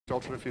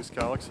Ultra-Diffuse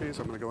Galaxies.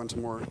 I'm going to go into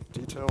more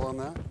detail on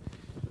that.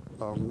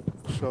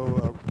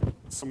 Show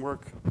some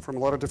work from a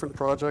lot of different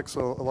projects.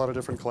 So a lot of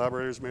different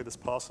collaborators made this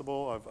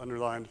possible. I've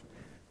underlined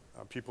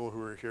people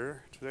who are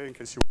here today in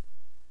case you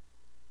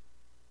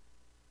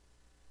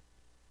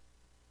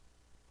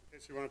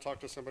want to talk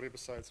to somebody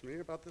besides me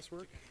about this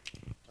work.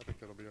 I think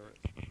that'll be all right.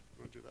 I'm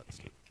going to do that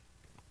instead.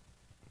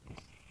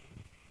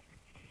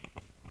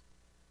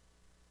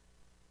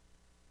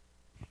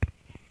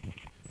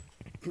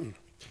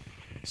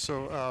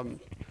 So what I'm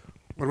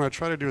going to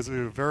try to do is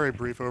do a very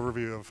brief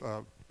overview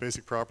of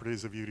basic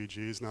properties of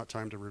UDGs, not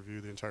time to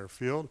review the entire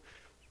field,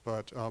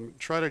 but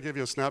try to give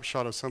you a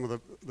snapshot of some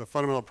of the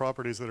fundamental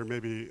properties that are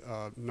maybe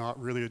not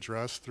really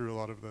addressed through a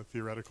lot of the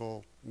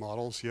theoretical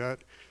models yet.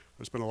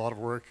 There's been a lot of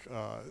work,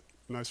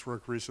 nice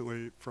work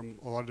recently from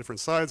a lot of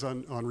different sides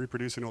on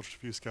reproducing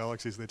ultra-diffuse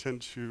galaxies. They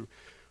tend to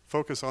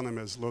focus on them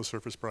as low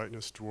surface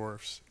brightness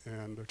dwarfs,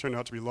 and there turn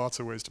out to be lots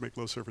of ways to make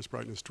low surface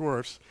brightness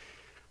dwarfs.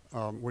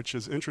 Which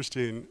is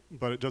interesting,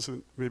 but it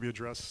doesn't maybe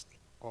address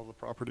all the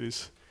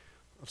properties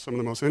of some of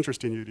the most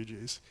interesting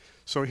UDGs.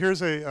 So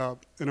here's an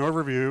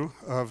overview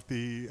of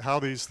how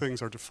these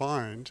things are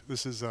defined.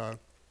 This is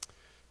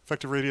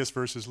effective radius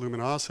versus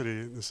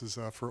luminosity. This is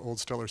for old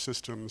stellar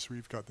systems.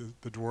 We've got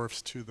the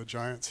dwarfs to the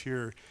giants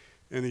here,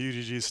 and the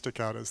UDGs stick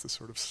out as the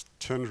sort of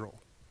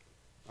tendril.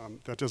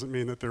 That doesn't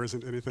mean that there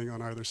isn't anything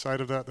on either side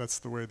of that. That's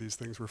the way these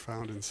things were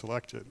found and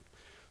selected.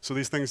 So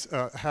these things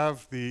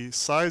have the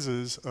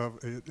sizes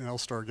of an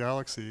L-star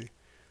galaxy,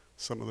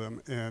 some of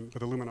them, but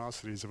the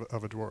luminosities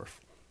of a dwarf.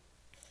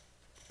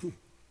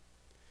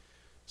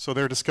 So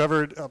they're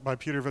discovered by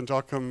Peter van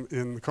Dokkum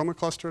in the Coma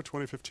cluster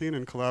 2015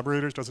 and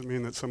collaborators. Doesn't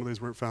mean that some of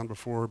these weren't found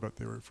before, but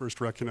they were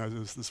first recognized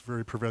as this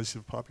very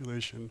pervasive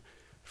population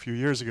a few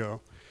years ago.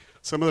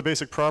 Some of the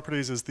basic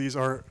properties is these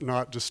are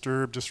not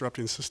disturbed,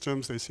 disrupting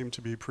systems. They seem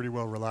to be pretty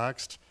well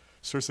relaxed.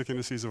 Stersic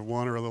indices of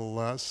 1 or a little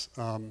less.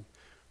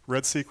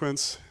 Red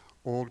sequence,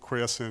 old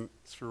quiescent,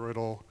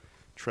 spheroidal,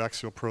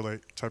 triaxial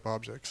prolate type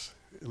objects,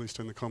 at least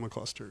in the Coma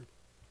cluster.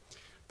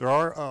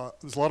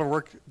 There's a lot of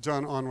work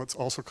done on what's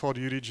also called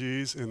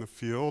UDGs in the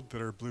field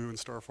that are blue and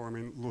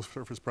star-forming, low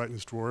surface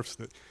brightness dwarfs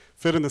that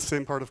fit in the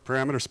same part of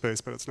parameter space,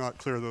 but it's not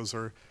clear those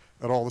are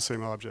at all the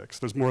same objects.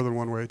 There's more than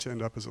one way to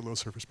end up as a low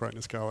surface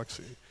brightness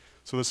galaxy.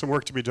 So there's some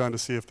work to be done to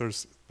see if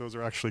those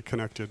are actually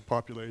connected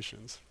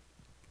populations.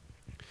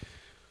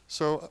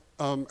 So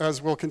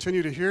as we'll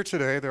continue to hear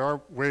today, there are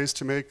ways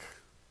to make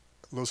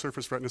low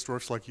surface brightness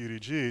dwarfs like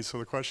UDGs. So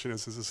the question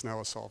is this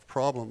now a solved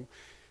problem?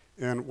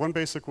 And one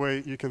basic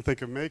way you can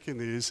think of making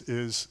these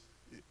is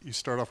you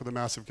start off with a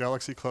massive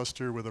galaxy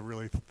cluster with a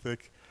really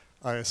thick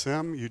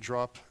ISM. You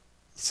drop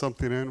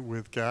something in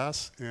with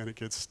gas, and it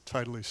gets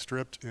tidally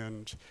stripped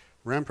and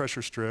ram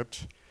pressure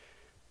stripped,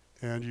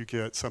 and you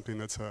get something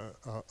that's a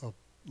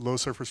low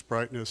surface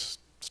brightness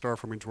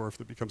star-forming dwarf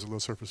that becomes a low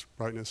surface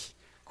brightness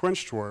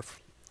quench dwarf.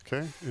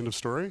 Okay, end of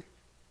story.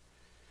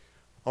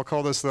 I'll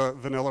call this the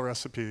vanilla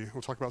recipe.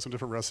 We'll talk about some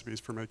different recipes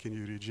for making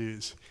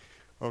UDGs.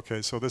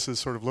 Okay, so this is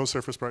sort of low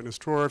surface brightness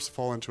dwarfs,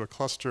 fall into a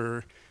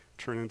cluster,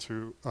 turn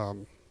into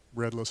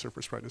red low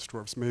surface brightness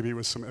dwarfs, maybe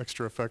with some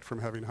extra effect from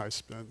having high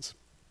spins.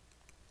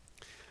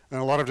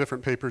 And a lot of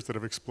different papers that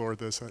have explored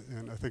this,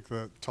 and I think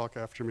the talk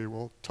after me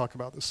will talk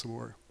about this some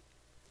more.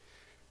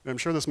 And I'm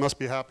sure this must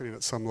be happening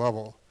at some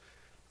level.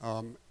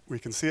 We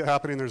can see it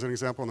happening. There's an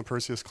example in the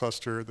Perseus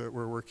cluster that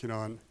we're working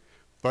on.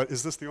 But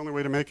is this the only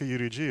way to make a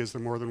UDG? Is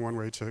there more than one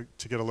way to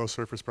get a low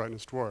surface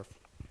brightness dwarf?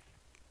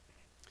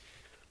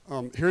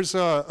 So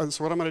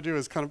what I'm going to do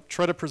is kind of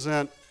try to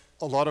present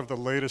a lot of the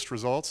latest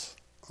results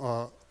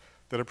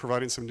that are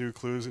providing some new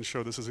clues and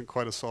show this isn't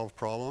quite a solved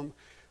problem.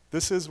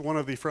 This is one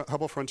of the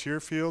Hubble frontier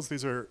fields.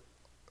 These are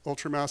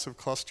ultramassive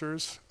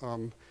clusters,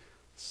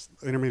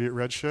 intermediate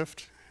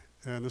redshift.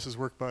 And this is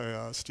work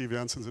by Steve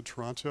Janssens in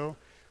Toronto.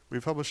 We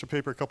published a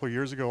paper a couple of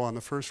years ago on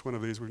the first one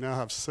of these. We now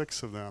have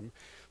 6 of them.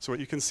 So what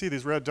you can see,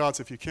 these red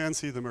dots, if you can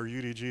see them, are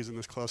UDGs in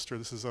this cluster.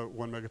 This is a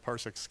 1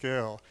 megaparsec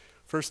scale.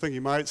 First thing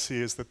you might see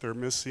is that they're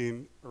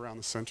missing around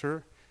the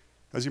center.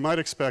 As you might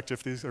expect,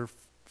 if these are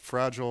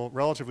fragile,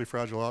 relatively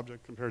fragile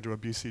object compared to a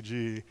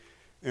BCG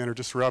and are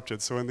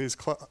disrupted. So in these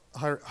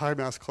high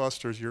mass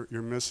clusters, you're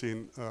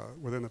missing,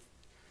 within the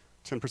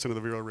 10% of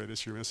the virial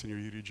radius, you're missing your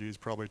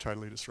UDGs, probably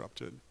tidally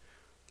disrupted.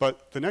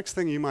 But the next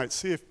thing you might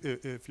see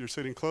if you're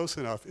sitting close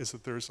enough is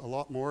that there's a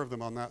lot more of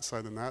them on that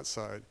side than that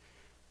side,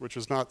 which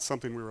is not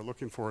something we were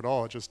looking for at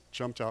all. It just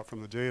jumped out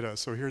from the data.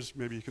 So here's,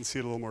 maybe you can see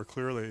it a little more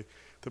clearly,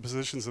 the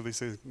positions of these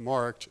things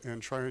marked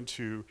and trying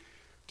to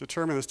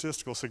determine the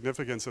statistical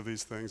significance of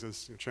these things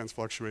as chance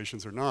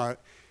fluctuations or not,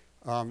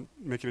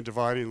 making a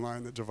dividing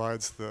line that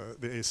divides the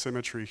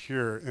asymmetry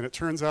here. And it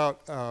turns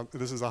out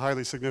this is a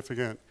highly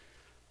significant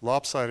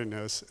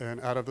lopsidedness,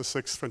 and out of the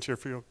 6 frontier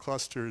field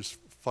clusters,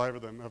 5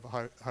 of them have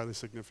a highly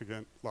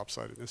significant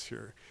lopsidedness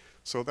here.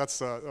 So that's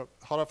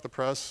hot off the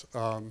press.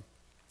 You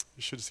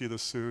should see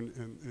this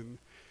soon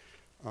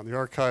on the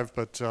archive,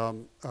 but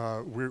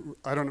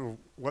I don't know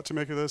what to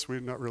make of this. We're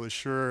not really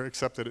sure,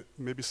 except that it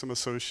may be some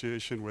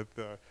association with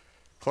the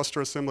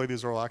Cluster assembly,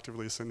 these are all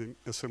actively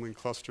assembling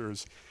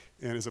clusters.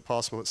 And is it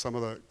possible that some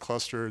of the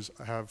clusters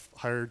have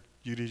higher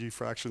UDG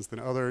fractions than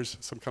others,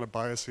 some kind of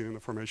biasing in the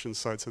formation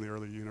sites in the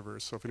early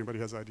universe? So if anybody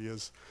has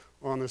ideas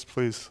on this,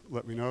 please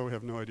let me know. We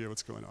have no idea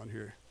what's going on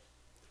here.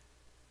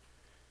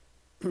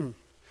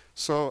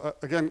 So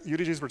again,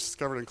 UDGs were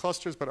discovered in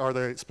clusters, but are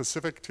they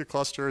specific to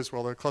clusters?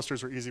 Well, the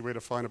clusters are an easy way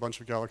to find a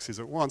bunch of galaxies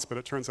at once, but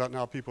it turns out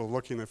now people are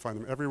looking, they find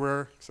them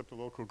everywhere, except a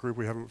local group,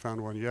 we haven't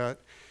found one yet.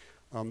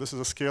 This is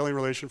a scaling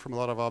relation from a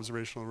lot of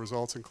observational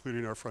results,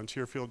 including our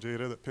frontier field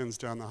data that pins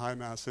down the high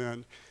mass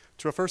end.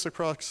 To a first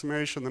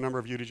approximation, the number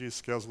of UDGs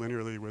scales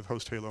linearly with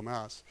host halo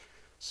mass.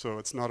 So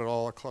it's not at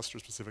all a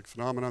cluster-specific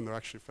phenomenon. They're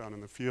actually found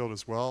in the field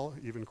as well,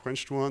 even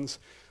quenched ones.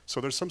 So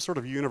there's some sort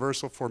of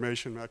universal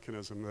formation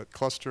mechanism that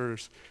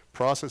clusters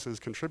processes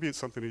contribute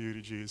something to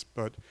UDGs,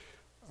 but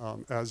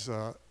as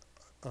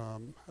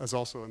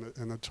also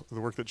in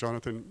the work that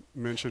Jonathan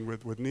mentioned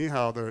with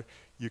NIHAO,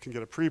 you can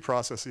get a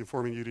pre-processing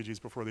forming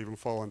UDGs before they even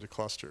fall into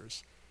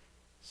clusters.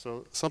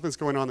 So something's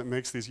going on that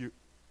makes these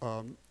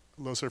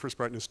low surface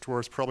brightness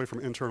dwarfs probably from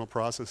internal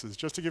processes.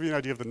 Just to give you an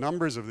idea of the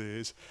numbers of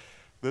these,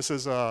 this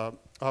is an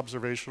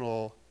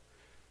observational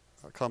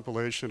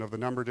compilation of the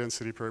number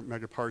density per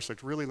megaparsec,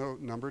 really low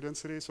number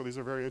density. So these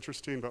are very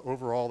interesting, but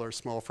overall they're a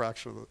small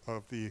fraction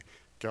of the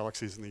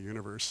galaxies in the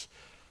universe.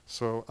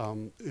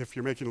 So if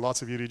you're making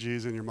lots of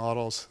UDGs in your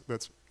models,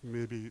 that's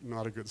maybe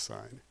not a good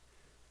sign.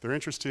 They're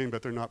interesting,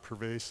 but they're not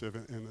pervasive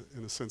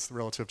in a sense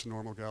relative to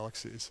normal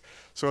galaxies.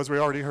 So as we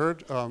already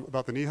heard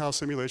about the NIHAO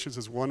simulations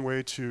is one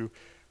way to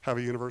have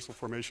a universal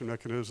formation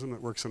mechanism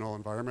that works in all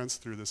environments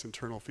through this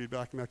internal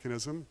feedback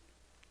mechanism.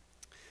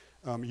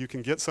 You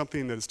can get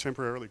something that is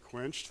temporarily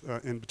quenched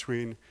in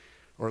between,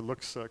 or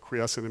looks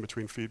quiescent in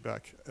between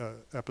feedback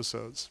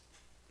episodes.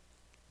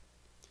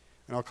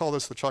 And I'll call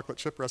this the chocolate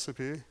chip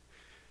recipe.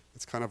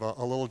 It's kind of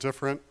a little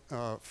different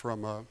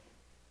from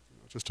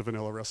just a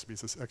vanilla recipe.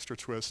 It's this extra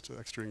twist,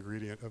 extra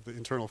ingredient of the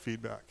internal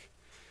feedback.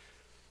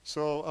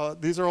 So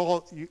these are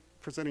all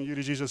presenting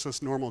UDGs just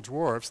as normal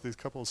dwarfs, these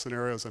couple of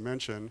scenarios I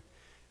mentioned.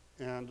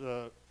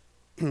 And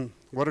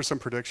what are some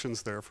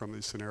predictions there from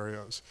these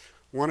scenarios?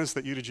 One is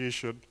that UDGs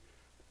should,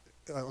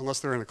 unless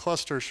they're in a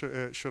cluster,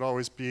 should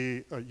always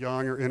be a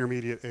young or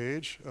intermediate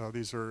age.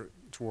 These are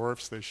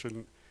dwarfs. They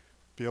shouldn't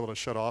be able to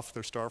shut off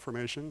their star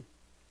formation.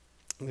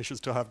 They should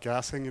still have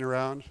gas hanging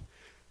around.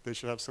 They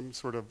should have some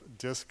sort of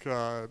disk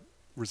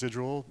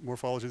residual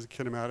morphologies and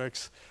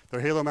kinematics. Their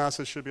halo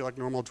masses should be like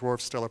normal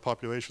dwarfs, stellar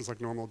populations like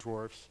normal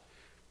dwarfs.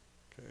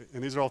 Okay.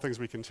 And these are all things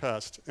we can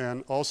test.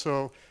 And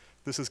also,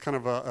 this is kind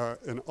of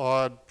an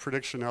odd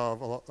prediction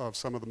of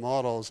some of the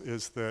models,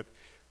 is that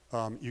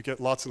you get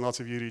lots and lots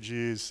of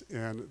UDGs,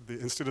 and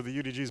instead of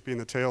the UDGs being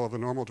the tail of the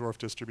normal dwarf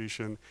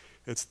distribution,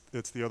 it's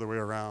the other way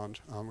around.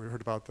 We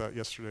heard about that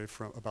yesterday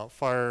about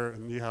FIRE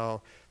and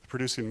NIHAO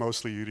producing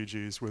mostly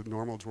UDGs with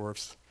normal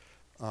dwarfs.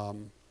 I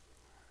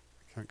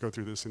can't go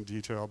through this in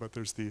detail, but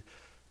there's the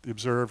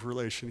observed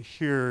relation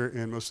here,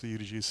 and most of the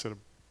UDGs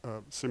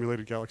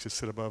simulated galaxies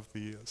sit above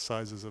the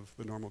sizes of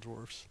the normal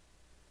dwarfs.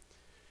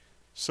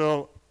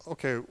 So,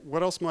 okay,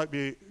 what else might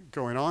be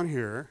going on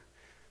here?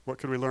 What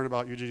could we learn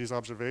about UDGs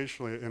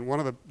observationally? And one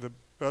of the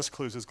best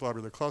clues is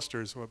globular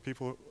clusters. What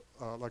people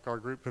like our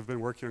group have been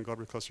working on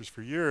globular clusters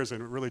for years,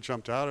 and it really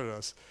jumped out at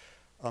us.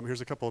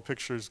 Here's a couple of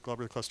pictures,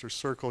 globular clusters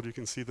circled. You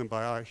can see them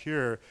by eye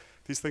here.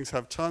 These things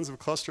have tons of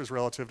clusters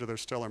relative to their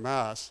stellar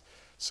mass.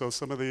 So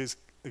some of these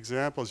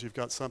examples, you've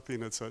got something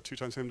that's 2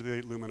 times 10 to the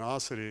 8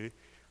 luminosity,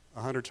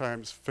 100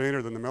 times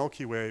fainter than the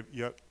Milky Way,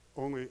 yet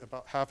only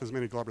about half as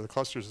many globular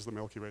clusters as the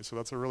Milky Way. So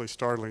that's a really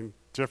startling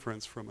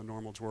difference from a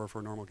normal dwarf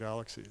or normal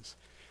galaxies.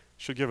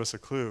 Should give us a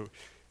clue.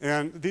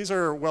 And these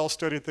are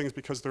well-studied things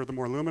because they're the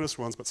more luminous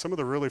ones, but some of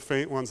the really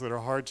faint ones that are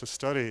hard to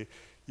study,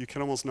 you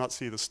can almost not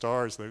see the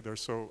stars. They're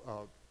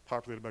so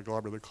populated by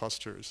globular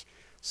clusters.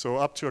 So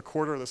up to a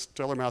quarter of the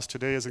stellar mass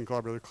today is in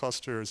globular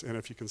clusters, and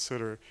if you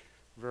consider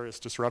various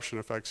disruption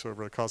effects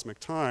over a cosmic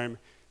time,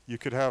 you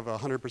could have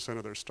 100%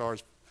 of their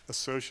stars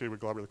associated with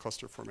globular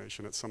cluster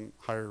formation at some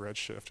higher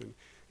redshift. And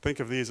think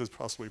of these as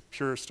possibly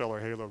pure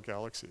stellar halo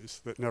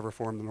galaxies that never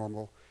form the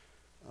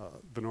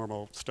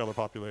normal stellar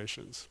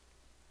populations.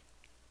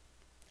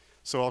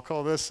 So I'll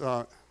call this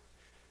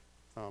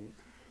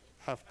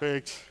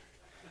half-baked.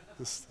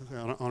 This in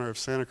honor of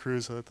Santa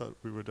Cruz, I thought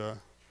we would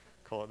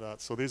call it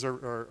that. So these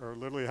are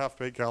literally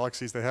half-baked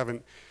galaxies. They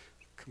haven't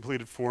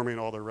completed forming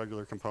all their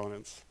regular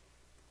components.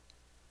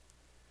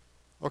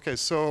 Okay,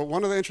 so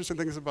one of the interesting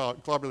things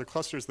about globular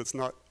clusters that's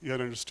not yet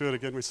understood,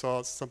 again, we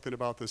saw something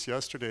about this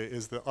yesterday,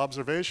 is that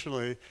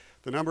observationally,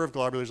 the number of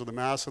globulars or the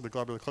mass of the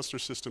globular cluster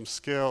system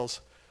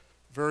scales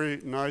very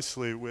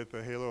nicely with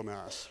the halo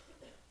mass.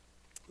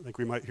 I think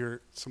we might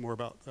hear some more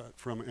about that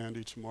from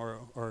Andy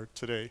tomorrow or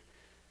today.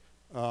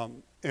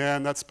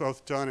 And that's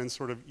both done in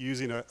sort of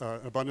using an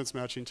abundance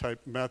matching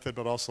type method,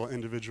 but also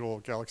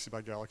individual galaxy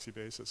by galaxy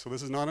basis. So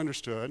this is not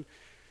understood,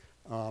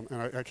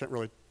 and I can't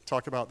really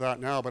talk about that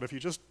now, but if you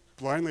just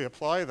blindly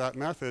apply that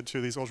method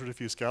to these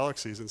ultra-diffuse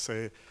galaxies and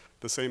say,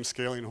 the same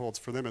scaling holds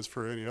for them as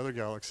for any other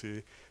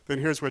galaxy, then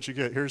here's what you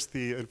get. Here's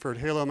the inferred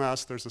halo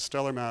mass, there's the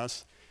stellar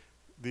mass.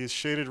 These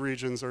shaded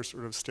regions are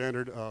sort of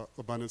standard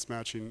abundance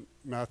matching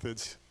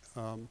methods.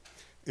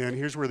 And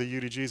here's where the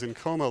UDGs in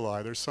coma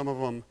lie. There's some of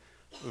them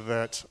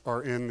that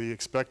are in the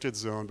expected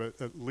zone, but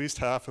at least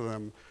half of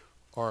them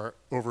are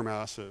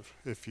overmassive,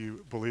 if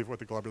you believe what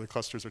the globular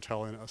clusters are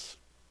telling us.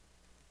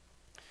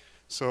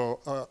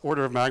 So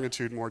order of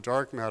magnitude more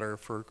dark matter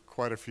for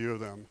quite a few of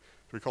them.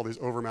 We call these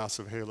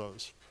overmassive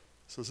halos.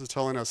 So this is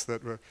telling us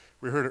that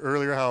we heard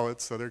earlier how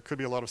it's, there could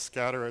be a lot of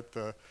scatter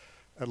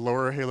at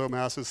lower halo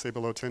masses, say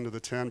below 10 to the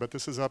 10, but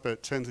this is up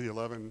at 10 to the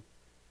 11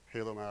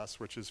 halo mass,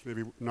 which is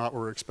maybe not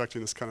where we're expecting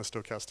this kind of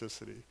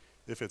stochasticity,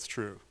 if it's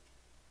true.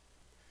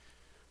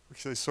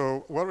 Okay,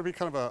 so what would be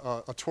kind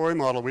of a toy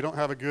model? We don't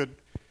have a good,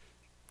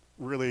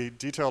 really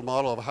detailed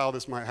model of how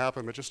this might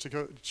happen, but just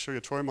to show you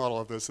a toy model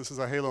of this, this is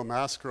a halo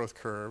mass growth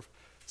curve,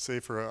 say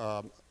for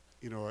a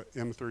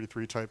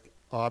M33 type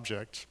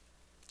object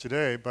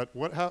today, but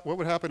what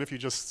would happen if you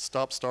just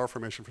stop star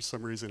formation for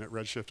some reason at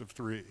redshift of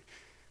 3?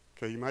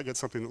 Okay, you might get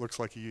something that looks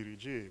like a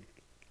UDG.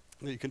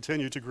 You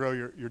continue to grow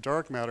your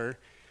dark matter,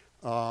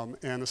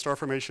 and the star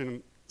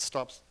formation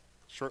stops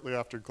shortly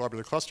after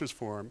globular clusters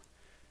form,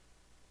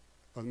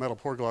 metal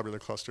pore globular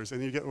clusters,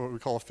 and you get what we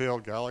call a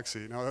failed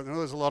galaxy. Now, I know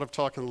there's a lot of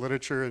talk in the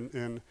literature,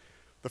 in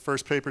the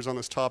first papers on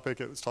this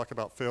topic, it was talk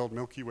about failed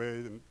Milky Way,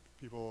 and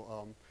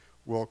people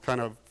will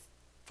kind of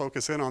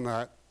focus in on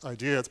that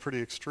idea. It's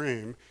pretty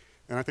extreme,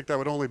 and I think that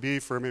would only be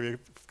for maybe a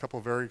couple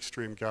of very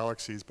extreme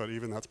galaxies, but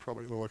even that's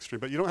probably a little extreme.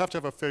 But you don't have to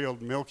have a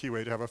failed Milky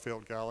Way to have a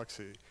failed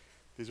galaxy.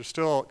 These are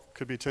still,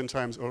 could be 10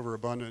 times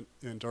overabundant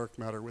in dark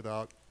matter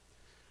without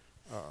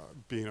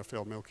being a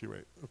failed Milky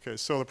Way. Okay,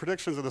 so the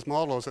predictions of this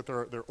model is that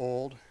they're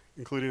old,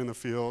 including in the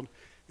field,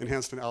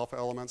 enhanced in alpha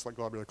elements like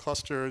globular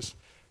clusters,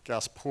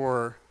 gas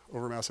poor,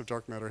 overmassive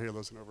dark matter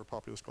halos, and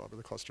overpopulous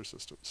globular cluster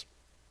systems.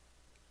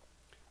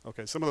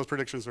 Okay, some of those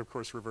predictions are of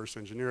course reverse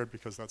engineered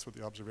because that's what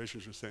the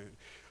observations are saying.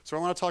 So I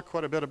want to talk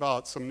quite a bit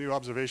about some new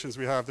observations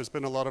we have. There's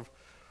been a lot of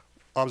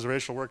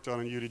observational work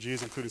done in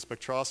UDGs, including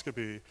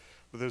spectroscopy.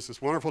 But there's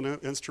this wonderful new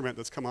instrument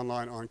that's come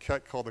online on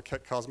Keck called the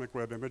Keck Cosmic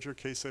Web Imager,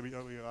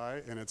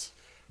 KCWI, and it's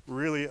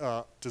really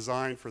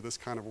designed for this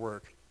kind of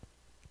work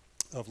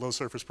of low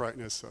surface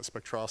brightness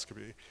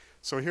spectroscopy.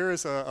 So here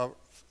is a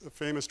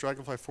famous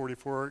Dragonfly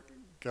 44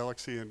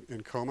 galaxy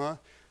in coma.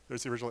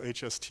 There's the original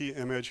HST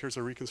image. Here's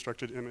a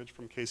reconstructed image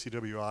from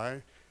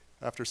KCWI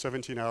after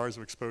 17 hours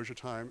of exposure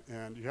time.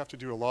 And you have to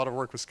do a lot of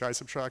work with sky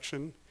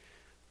subtraction.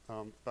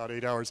 About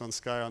 8 hours on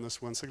sky on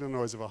this one. Signal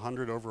noise of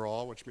 100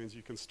 overall, which means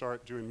you can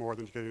start doing more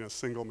than getting a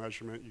single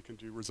measurement. You can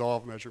do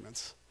resolve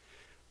measurements.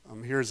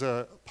 Here's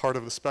a part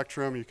of the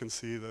spectrum. You can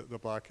see the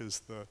black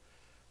is the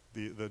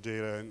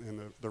data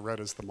and the red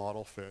is the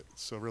model fit.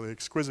 So really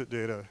exquisite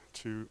data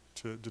to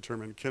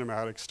determine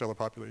kinematic stellar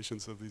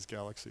populations of these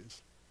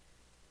galaxies.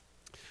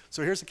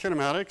 So here's the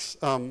kinematics,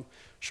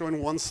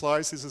 showing one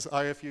slice. This is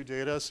IFU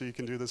data, so you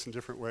can do this in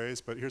different ways,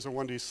 but here's a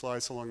 1D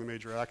slice along the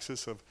major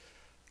axis of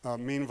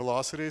mean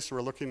velocity. So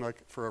we're looking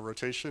like for a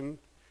rotation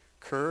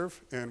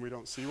curve, and we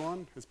don't see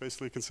one. It's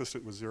basically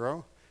consistent with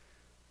 0.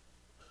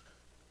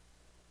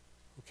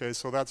 Okay,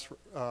 so that's,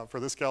 for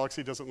this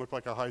galaxy, doesn't look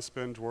like a high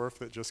spin dwarf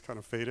that just kind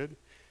of faded.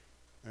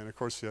 And of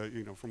course,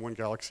 from one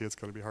galaxy, it's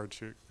going to be hard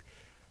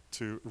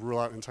to rule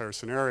out an entire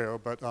scenario.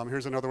 But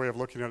here's another way of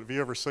looking at it. V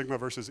over sigma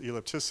versus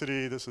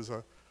ellipticity. This is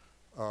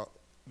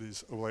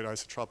these Oblate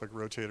isotropic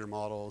rotator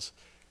models.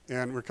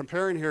 And we're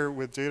comparing here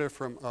with data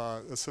from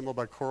assembled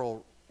by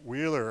Coral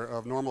Wheeler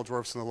of normal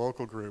dwarfs in the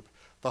local group.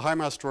 The high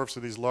mass dwarfs are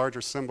these larger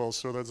symbols,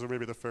 so those are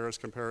maybe the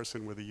fairest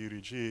comparison with the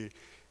UDG.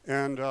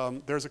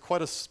 And there's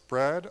quite a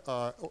spread.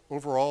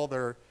 Overall,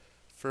 they're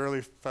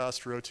fairly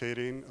fast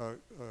rotating,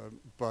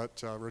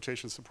 but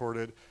rotation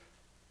supported.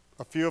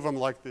 A few of them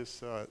like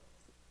this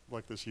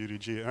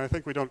UDG. And I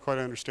think we don't quite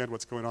understand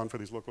what's going on for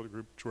these local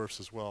group dwarfs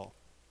as well.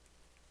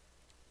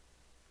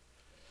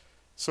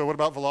 So what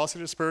about velocity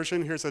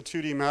dispersion? Here's a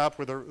 2D map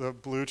where the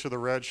blue to the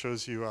red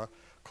shows you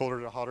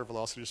colder to hotter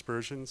velocity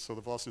dispersion. So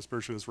the velocity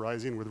dispersion is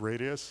rising with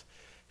radius.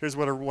 Here's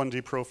what a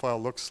 1D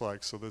profile looks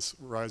like. So this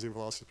rising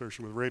velocity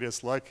dispersion with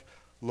radius, like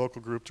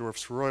local group dwarf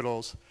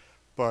spheroidals,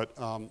 but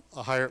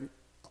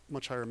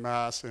much higher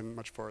mass and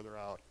much farther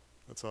out.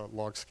 That's a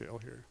log scale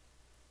here.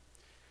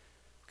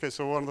 Okay,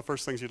 so one of the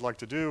first things you'd like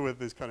to do with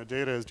this kind of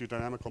data is do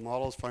dynamical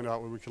models, find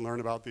out what we can learn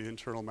about the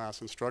internal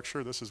mass and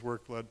structure. This is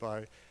work led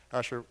by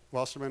Asher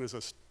Wasserman, who's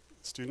a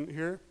student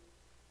here.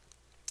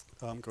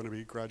 I'm going to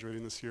be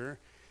graduating this year.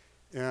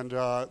 And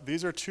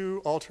these are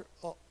two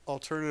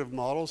alternative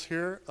models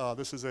here.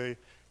 This is an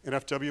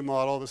FW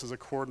model. This is a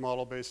chord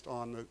model based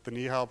on the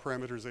Nihao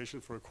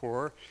parameterization for a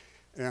core.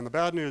 And the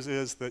bad news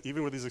is that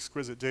even with these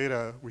exquisite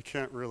data, we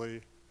can't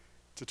really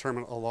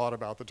determine a lot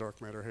about the dark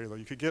matter halo.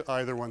 You could get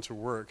either one to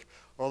work.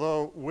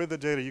 Although with the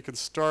data, you can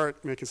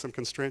start making some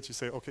constraints. You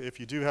say, okay, if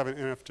you do have an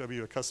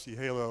NFW, a custody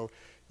halo,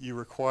 you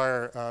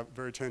require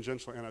very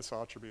tangential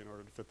anisotropy in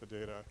order to fit the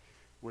data,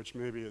 which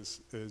maybe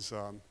is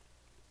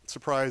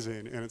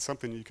surprising, and it's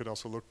something you could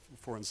also look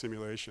for in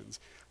simulations.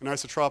 An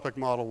isotropic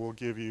model will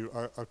give you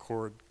a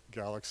chord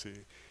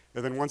galaxy.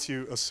 And then once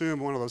you assume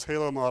one of those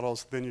halo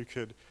models, then you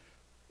could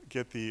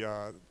get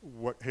the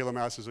what halo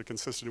masses are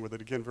consistent with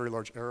it. Again, very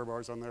large error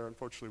bars on there.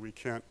 Unfortunately, we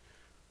can't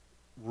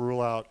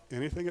rule out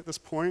anything at this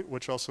point,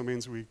 which also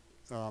means we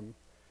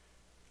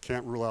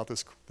can't rule out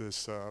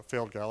this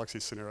failed galaxy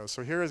scenario.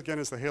 So here again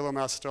is the halo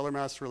mass stellar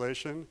mass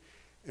relation,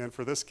 and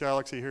for this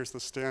galaxy, here's the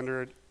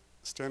standard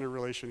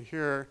relation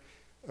here.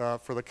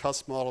 For the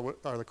cusp model,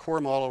 or the core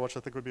model, which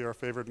I think would be our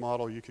favorite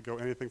model, you could go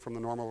anything from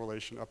the normal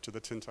relation up to the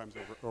 10 times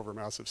over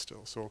massive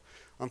still. So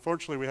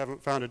unfortunately, we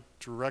haven't found a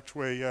direct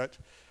way yet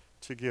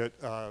to get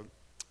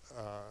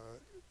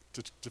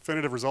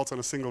definitive results on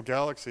a single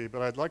galaxy,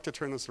 but I'd like to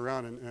turn this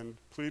around and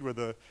plead with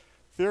the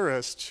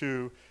theorists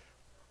to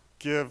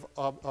give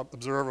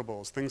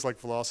observables, things like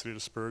velocity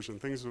dispersion,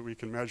 things that we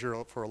can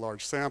measure for a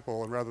large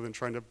sample, and rather than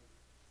trying to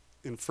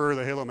infer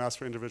the halo mass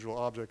for individual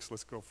objects,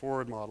 let's go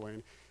forward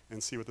modeling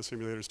and see what the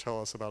simulators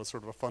tell us about a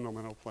sort of a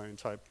fundamental plane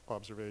type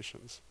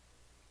observations.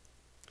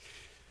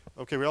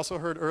 Okay, we also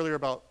heard earlier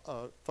about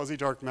fuzzy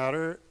dark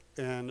matter,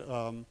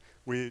 and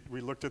we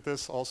looked at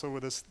this also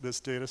with this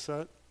data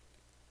set.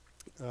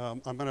 I'm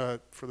gonna,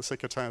 for the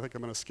sake of time, I think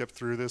I'm gonna skip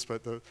through this,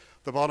 but the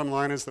bottom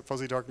line is that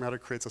fuzzy dark matter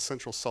creates a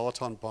central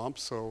soliton bump,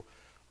 so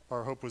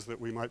our hope was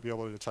that we might be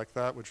able to detect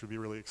that, which would be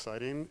really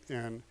exciting,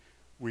 and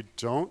we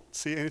don't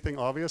see anything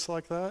obvious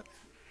like that.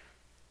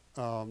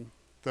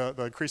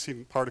 The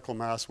increasing particle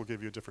mass will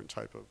give you a different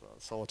type of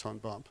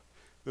soliton bump.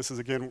 This is,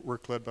 again,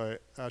 work led by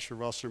Asher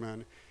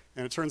Wasserman.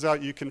 And it turns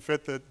out you can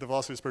fit the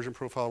velocity dispersion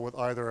profile with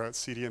either a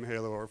CDM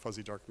halo or a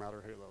fuzzy dark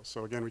matter halo.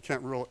 So again, we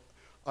can't rule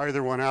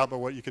either one out, but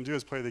what you can do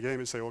is play the game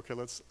and say, okay,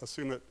 let's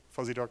assume that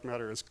fuzzy dark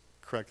matter is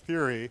correct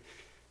theory,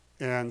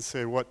 and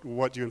say, what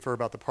do you infer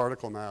about the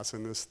particle mass?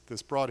 And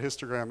this broad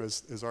histogram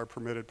is our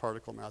permitted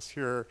particle mass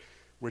here,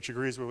 which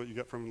agrees with what you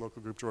get from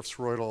local group dwarf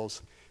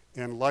spheroidals.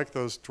 And like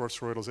those dwarf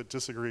spheroidals, it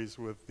disagrees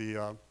with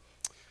the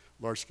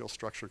large-scale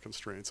structure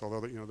constraints,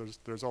 although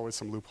there's always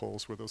some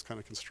loopholes with those kind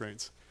of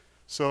constraints.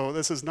 So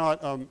this is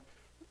not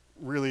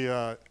really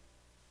a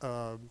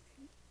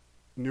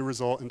new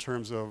result in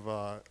terms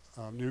of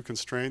new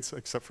constraints,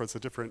 except for it's a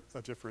different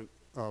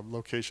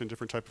location,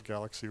 different type of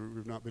galaxy.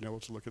 We've not been able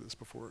to look at this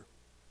before.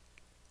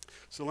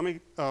 So let me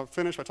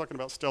finish by talking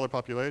about stellar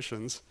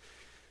populations.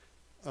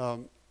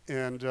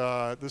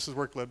 This is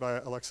work led by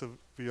Alexa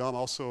Viam,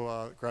 also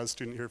a grad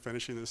student here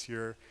finishing this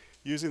year,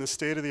 using the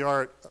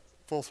state-of-the-art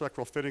full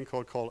spectral fitting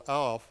code called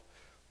ALF,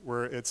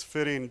 where it's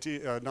fitting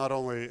not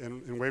only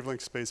in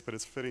wavelength space, but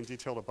it's fitting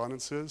detailed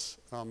abundances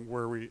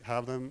where we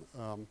have them.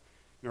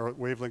 Our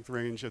wavelength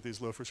range at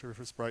these low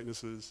surface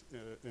brightnesses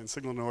and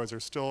signal noise are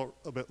still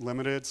a bit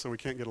limited, so we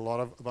can't get a lot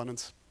of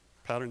abundance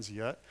patterns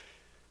yet.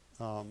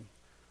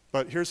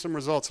 But here's some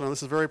results. Now,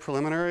 this is very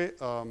preliminary.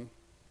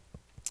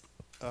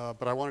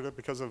 But I wanted to,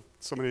 because of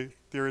so many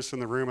theorists in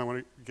the room, I want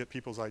to get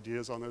people's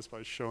ideas on this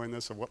by showing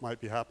this of what might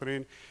be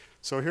happening.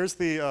 So here's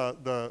the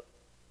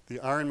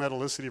iron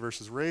metallicity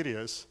versus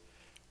radius,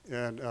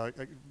 and I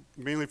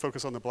mainly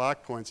focus on the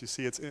black points. You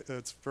see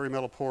it's very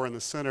metal poor in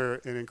the center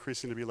and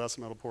increasing to be less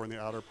metal poor in the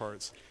outer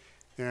parts.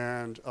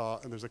 And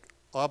there's an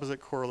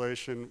opposite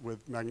correlation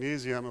with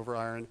magnesium over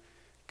iron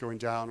going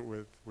down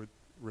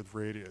with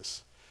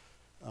radius.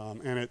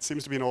 And it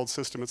seems to be an old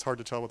system. It's hard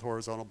to tell with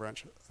horizontal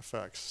branch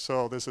effects.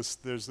 So there's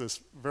this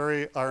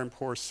very iron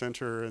poor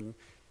center, and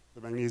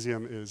the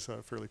magnesium is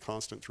fairly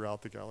constant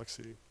throughout the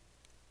galaxy.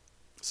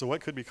 So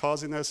what could be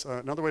causing this?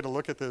 Another way to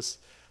look at this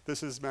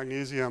is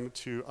magnesium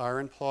to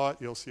iron plot.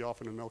 You'll see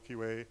often in Milky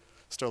Way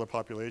stellar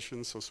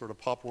populations. So sort of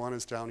pop 1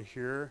 is down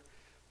here,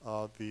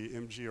 the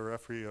MG or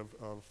FRE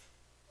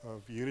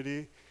of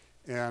unity.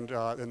 And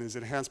there's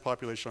enhanced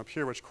population up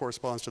here, which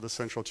corresponds to the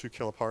central 2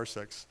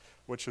 kiloparsecs,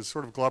 which is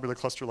sort of globular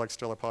cluster-like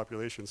stellar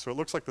population. So it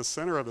looks like the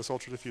center of this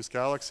ultra-diffuse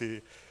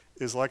galaxy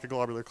is like a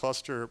globular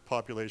cluster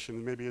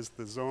population, maybe is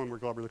the zone where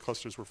globular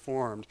clusters were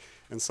formed,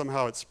 and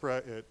somehow it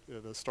spread,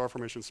 the star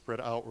formation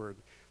spread outward.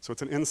 So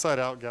it's an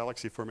inside-out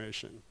galaxy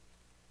formation.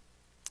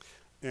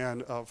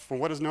 And from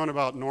what is known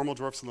about normal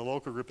dwarfs in the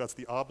local group, that's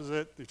the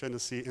opposite. You tend to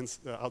see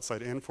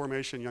outside-in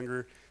formation,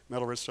 younger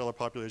metal-rich stellar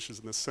populations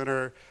in the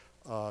center.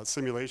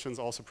 Simulations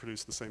also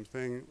produce the same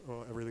thing,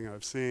 everything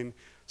I've seen.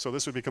 So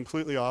this would be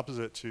completely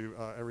opposite to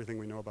everything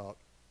we know about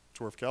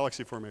dwarf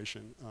galaxy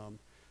formation.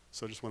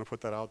 So I just want to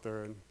put that out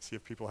there and see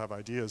if people have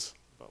ideas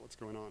about what's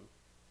going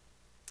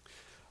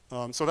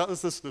on. So that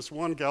was this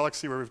one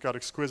galaxy where we've got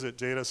exquisite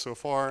data so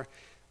far.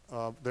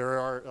 There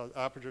are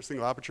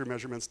single aperture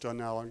measurements done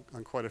now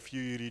on quite a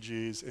few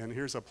UDGs. And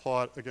here's a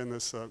plot, again,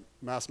 this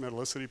mass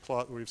metallicity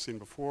plot that we've seen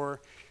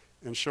before,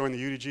 and showing the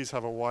UDGs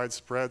have a wide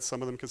spread,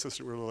 some of them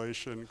consistent with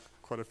relation,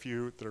 quite a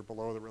few that are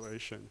below the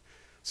relation.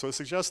 So it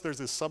suggests there's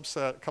this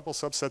couple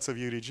subsets of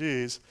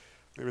UDGs,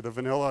 maybe the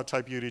vanilla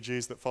type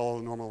UDGs that follow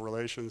the normal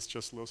relations,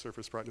 just low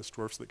surface brightness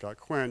dwarfs that got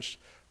quenched.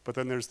 But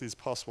then there's these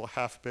possible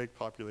half-baked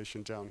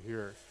population down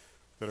here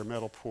that are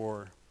metal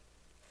poor.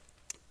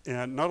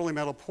 And not only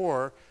metal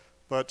poor,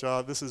 but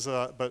this is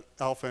but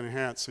alpha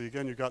enhanced. So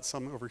again, you've got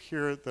some over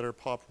here that are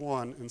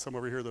pop1 and some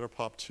over here that are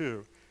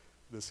pop2.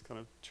 This kind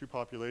of two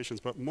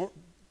populations, but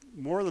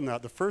more than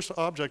that, the first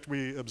object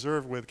we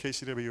observed with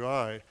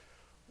KCWI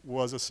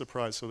was a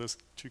surprise. So there's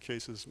 2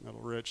 cases metal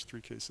rich, 3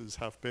 cases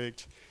half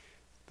baked.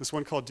 This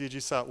one called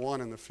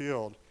DGSat-1 in the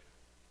field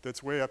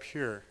that's way up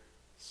here.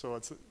 So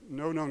it's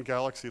no known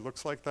galaxy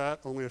looks like that.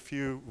 Only a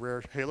few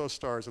rare halo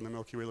stars in the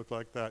Milky Way look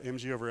like that.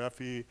 Mg over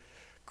Fe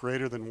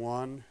greater than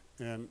 1,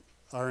 and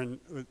iron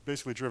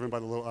basically driven by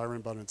the low iron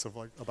abundance of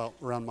like about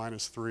around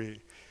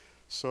 -3.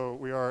 So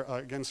we are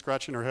again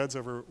scratching our heads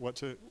over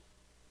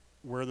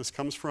where this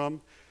comes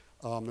from.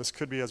 This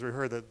could be, as we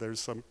heard, that there's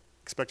some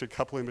expected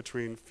coupling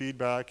between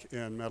feedback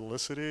and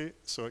metallicity.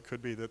 So it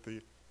could be that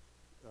the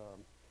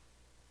don't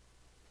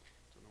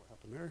know what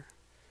happened there.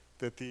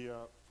 That the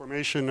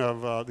formation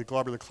of the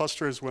globular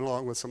clusters went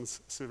along with some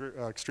severe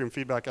extreme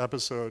feedback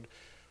episode,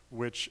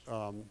 which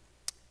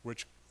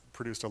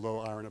produced a low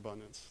iron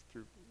abundance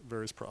through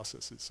various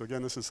processes. So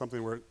again, this is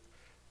something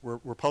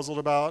we're puzzled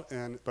about,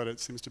 but it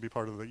seems to be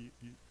part of the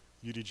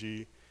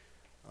UDG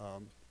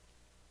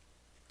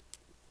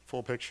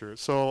full picture.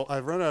 So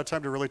I've run out of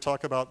time to really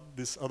talk about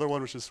this other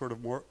one, which is sort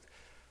of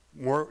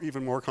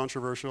even more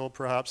controversial,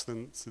 perhaps,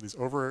 than these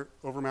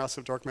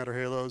overmassive dark matter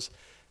halos.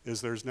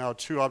 Is there's now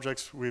 2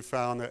 objects we've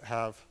found that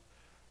have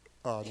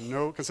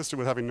consistent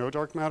with having no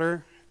dark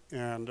matter,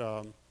 and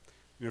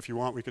you know, if you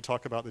want, we could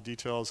talk about the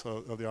details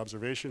of the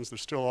observations.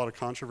 There's still a lot of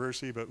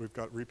controversy, but we've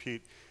got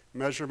repeat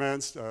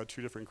measurements,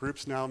 2 different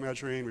groups now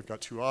measuring. We've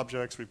got 2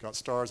 objects. We've got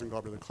stars and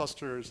globular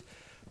clusters.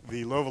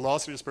 The low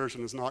velocity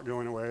dispersion is not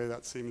going away.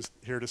 That seems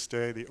here to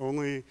stay. The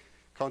only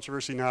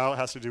controversy now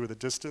has to do with the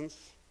distance.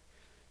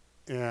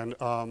 And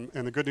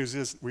the good news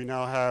is we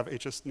now have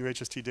new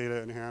HST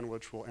data in hand,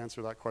 which will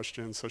answer that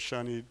question. So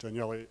Shani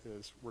Daniele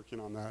is working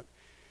on that.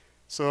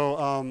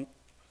 So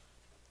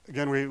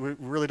again, we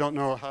really don't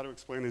know how to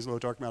explain these low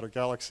dark matter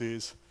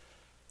galaxies.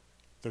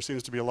 There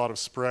seems to be a lot of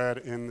spread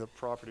in the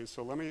properties.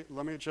 So let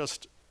me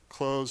just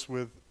close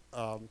with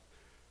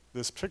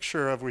this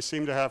picture of we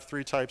seem to have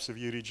 3 types of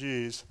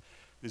UDGs,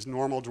 these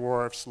normal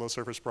dwarfs, low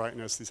surface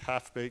brightness, these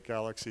half-baked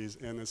galaxies,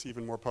 and this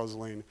even more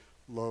puzzling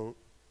low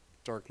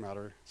dark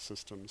matter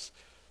systems.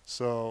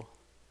 So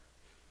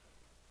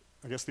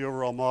I guess the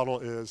overall model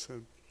is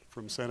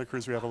from Santa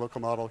Cruz, we have a local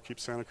model, keep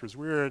Santa Cruz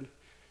weird,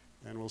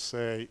 and we'll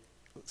say,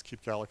 let's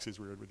keep galaxies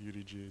weird with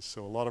UDGs.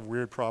 So a lot of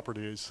weird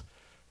properties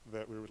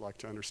that we would like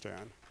to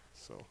understand.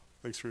 So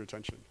thanks for your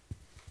attention.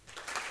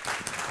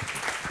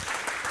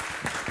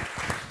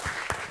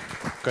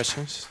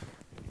 Questions?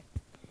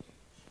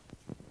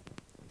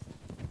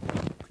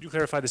 Could you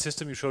clarify the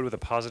system you showed with a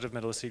positive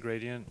metallicity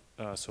gradient,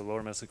 so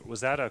lower metallicity?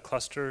 Was that a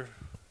cluster?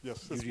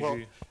 Yes,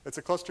 UDG? It's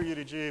a cluster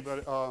UDG,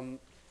 but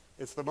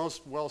it's the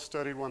most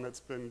well-studied one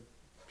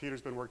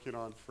Peter's been working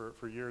on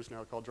for years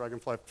now, called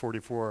Dragonfly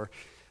 44.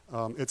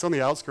 It's on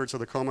the outskirts of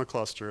the Coma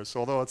cluster,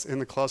 so although it's in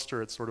the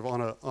cluster, it's sort of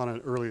on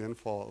an early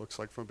infall, it looks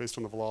like, based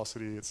on the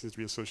velocity, it seems to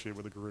be associated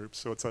with a group.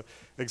 So it's an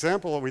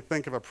example, we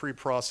think, of a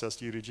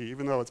pre-processed UDG.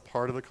 Even though it's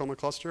part of the Coma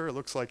cluster, it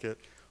looks like it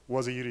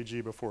was a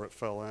UDG before it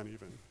fell in,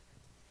 even.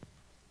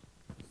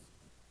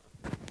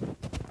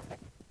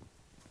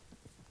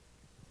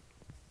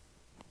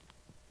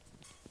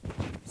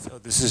 So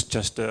this is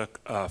just a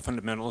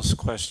fundamentalist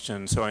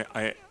question. So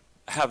I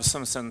have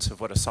some sense of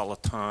what a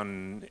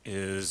soliton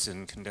is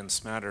in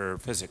condensed matter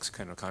physics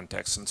kind of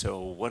context. And so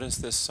what is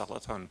this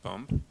soliton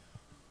bump?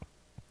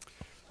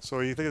 So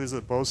you think this is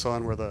a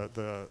boson where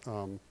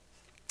the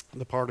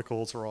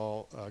particles are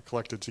all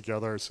collected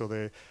together. So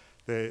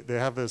they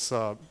have this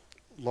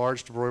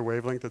large de Broglie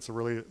wavelength that's a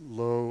really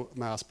low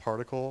mass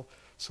particle.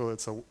 So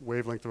it's a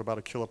wavelength of about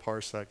a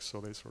kiloparsec.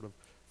 So they sort of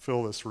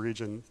fill this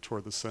region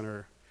toward the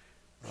center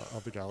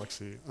of the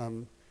galaxy.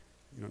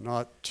 You know,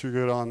 not too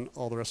good on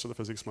all the rest of the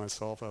physics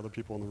myself. Other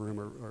people in the room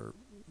are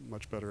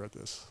much better at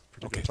this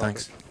particular topic.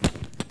 Thanks.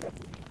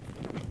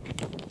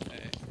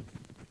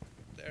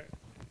 There,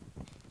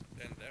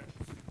 then there.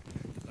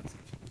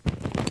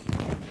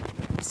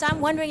 So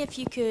I'm wondering if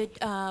you could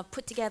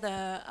put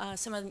together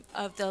some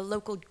of the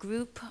local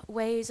group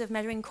ways of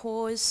measuring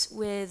cores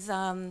with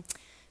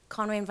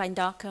Conway and Van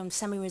Darkum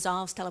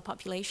semi-resolved stellar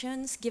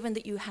populations, given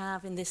that you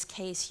have, in this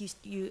case,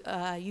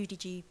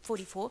 UDG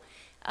 44.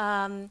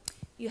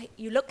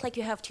 You look like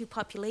you have 2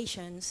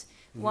 populations.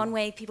 Mm-hmm. One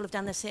way people have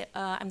done this,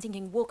 I'm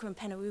thinking Walker and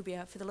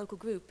Penarubia for the local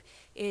group,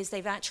 is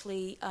they've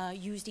actually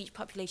used each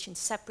population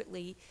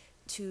separately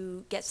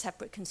to get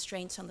separate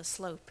constraints on the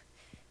slope,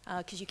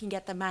 because you can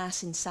get the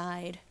mass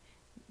inside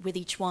with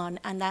each one,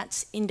 and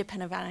that's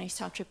independent of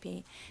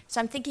anisotropy.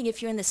 So I'm thinking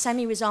if you're in the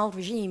semi-resolved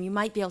regime, you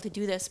might be able to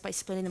do this by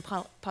splitting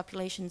the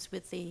populations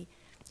with the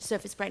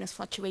surface brightness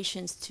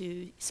fluctuations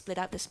to split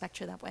out the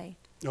spectra that way.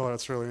 Oh,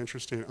 that's really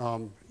interesting.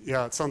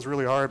 Yeah, it sounds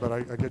really hard, but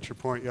I get your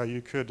point. Yeah,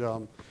 you could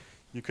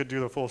do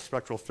the full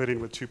spectral fitting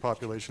with 2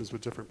 populations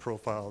with different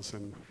profiles,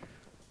 and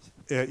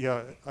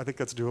yeah, I think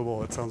that's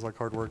doable. It sounds like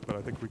hard work, but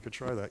I think we could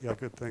try that. Yeah,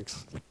 good,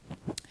 thanks.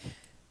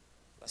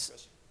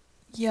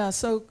 Yeah,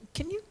 so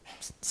can you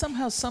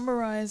somehow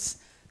summarize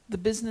the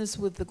business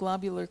with the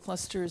globular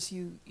clusters,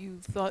 you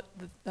thought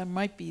that there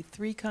might be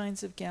 3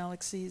 kinds of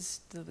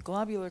galaxies. The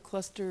globular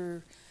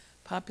cluster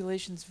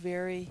populations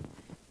vary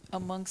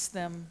amongst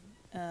them,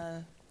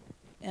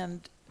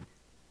 and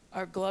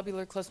are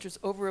globular clusters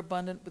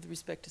overabundant with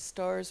respect to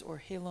stars or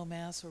halo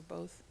mass or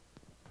both?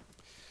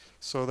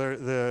 So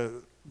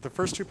the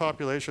first 2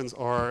 populations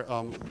are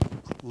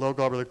low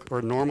globular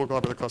or normal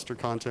globular cluster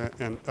content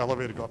and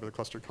elevated globular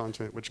cluster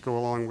content, which go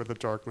along with the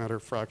dark matter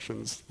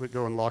fractions that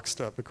go in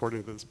lockstep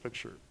according to this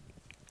picture.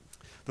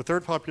 The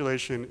third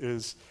population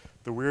is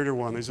the weirder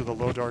one. These are the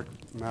low dark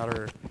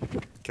matter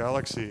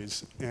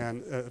galaxies,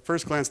 and at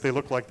first glance they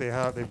look like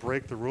they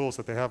break the rules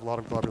that they have a lot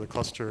of globular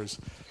clusters.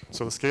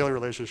 So the scaling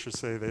relation should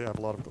say they have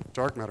a lot of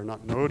dark matter,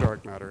 not no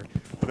dark matter.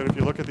 But then if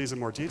you look at these in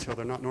more detail,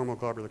 they're not normal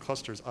globular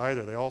clusters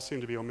either. They all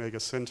seem to be omega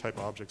sin type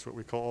objects, what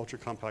we call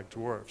ultra-compact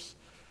dwarfs.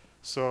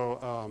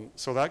 So,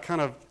 so that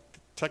kind of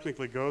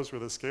technically goes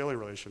with a scaling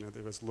relation. If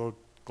it's low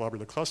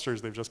globular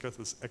clusters, they've just got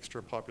this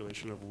extra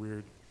population of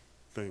weird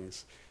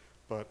things.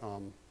 But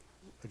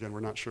again, we're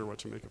not sure what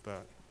to make of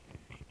that.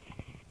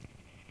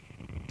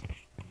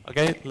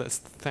 Okay, let's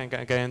thank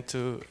again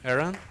to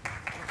Aaron.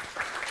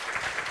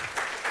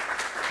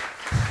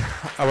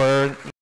 Our